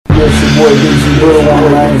boy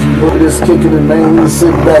Bulletwoundz, man. Just kicking it, man. We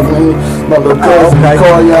sit back, man. My little cousin,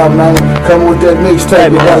 call y'all, man. Come with that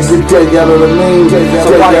mixtape, you gotta get that, y'all know what I mean? So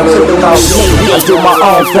why you tripping on me? I do my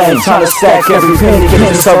own thing, trying to stack every penny, get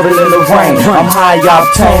me serving in the rain. I'm high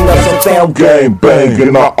octane, that's a damn gang bang,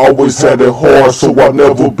 and I always had it hard, so I'll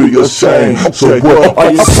never be ashamed. So what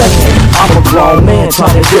are you saying? I'm a grown man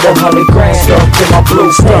trying to get 100 grand stuck in my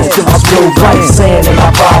blue stance, to my smooth right sand, and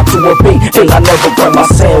I vibe to a beat, and I never burn my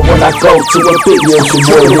sand when I go to a beat. Yeah, she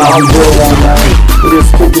boy, I'm Bulletwoundz, man. We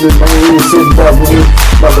just kicking it, man. We just sitting back, man.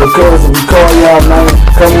 My little cousin, we call y'all, man.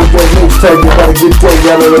 Come with that mixtape, you gotta get that,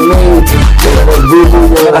 y'all know what I mean?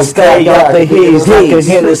 I stay off the heels like a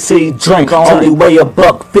Hennessy drink. Only weigh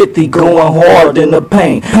 $150, going hard in the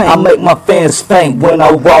paint. I make my fans faint when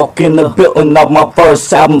I walk in the building of my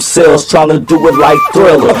first album sales, trying to do it like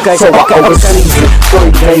Thriller. So I overseas it,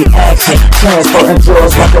 3-day action, transferring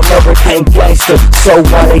drugs like American gangster. So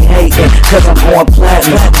why they hating? Cause I'm going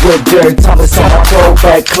platinum with Derek Thomas on my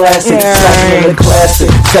throwback classic. Slapping in the classic,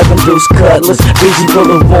 7 deuce cutlass, BG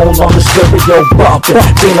Bulletwoundz on the stereo bumping.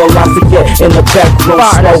 Dino Lafayette in the back room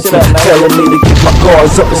smoking, telling me to keep my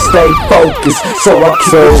guards up and stay focused. So I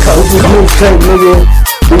keep it this is mixtape, nigga.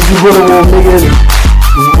 BG Bulletwoundz, nigga.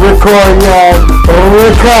 Record y'all.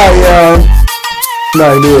 No,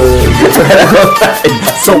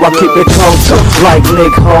 so I keep it closer, like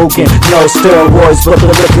Nick Hogan. No steroids, but the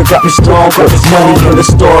liquor got me stronger. Money in the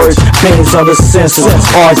storage, beans on the sensors.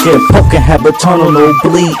 Arguing, poking, have a terminal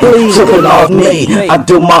bleeding, tripping off me. I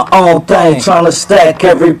do my own thing, trying to stack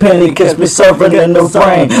every penny, catch me serving in the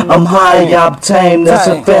rain. I'm high octane, that's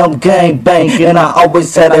a film gang bang, and I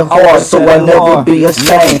always had it hard, so I never be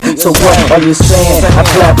ashamed. So what are you saying? I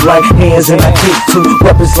clap like hands and I keep 2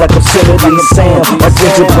 weapons like obscenity sand. I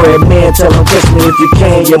gingerbread man, tell him kiss me if you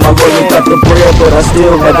can. Yeah, my lawyer got the bread, but I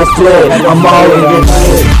still never fled. I'm all in your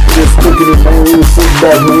head. Just kicking it, man. We sit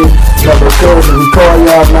back, man. My little cousin, we call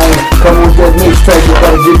y'all, man. Come with that mixtape, you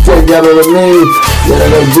gotta get that, y'all know what I mean? Yeah,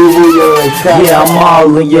 that boo-boo, yeah, I'm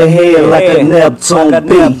all in your head like a Neptune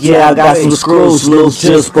beat. Yeah, I got some screws loose,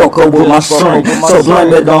 just broke up with my string. So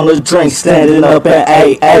blame it on the drink, standing up at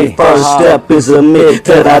AA. First step is admit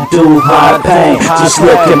that I do high pain. Just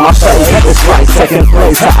look at my face, it's right second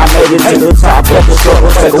place. I made it to the top, but the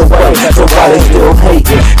struggle take away. So why they still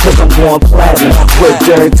hating? Cause I'm going platinum with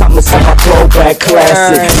Derek Thomas on my throwback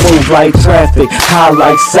classic. Move like traffic, high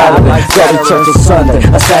like Saturday. Go to church on Sunday,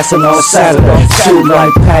 assassin on Saturday. Shoot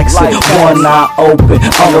like Paxton, one eye open,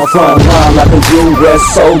 on the front line like a U.S.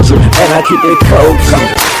 soldier, and I keep it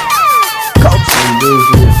coaching.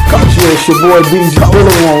 Yeah, it's your boy BG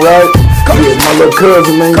Bulletwoundz, right? Yeah, my little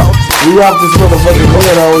cousin, man. We off this motherfucking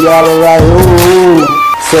head on y'all, alright? Ooh.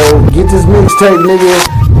 So get this mixtape, nigga.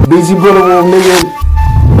 BG Bulletwoundz, nigga.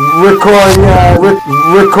 Record y'all.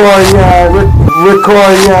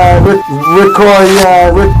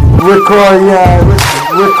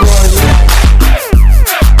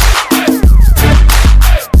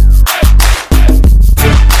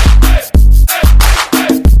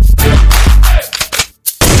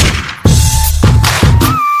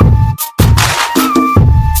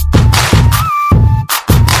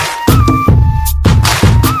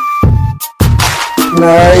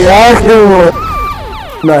 Nah, y'all do it.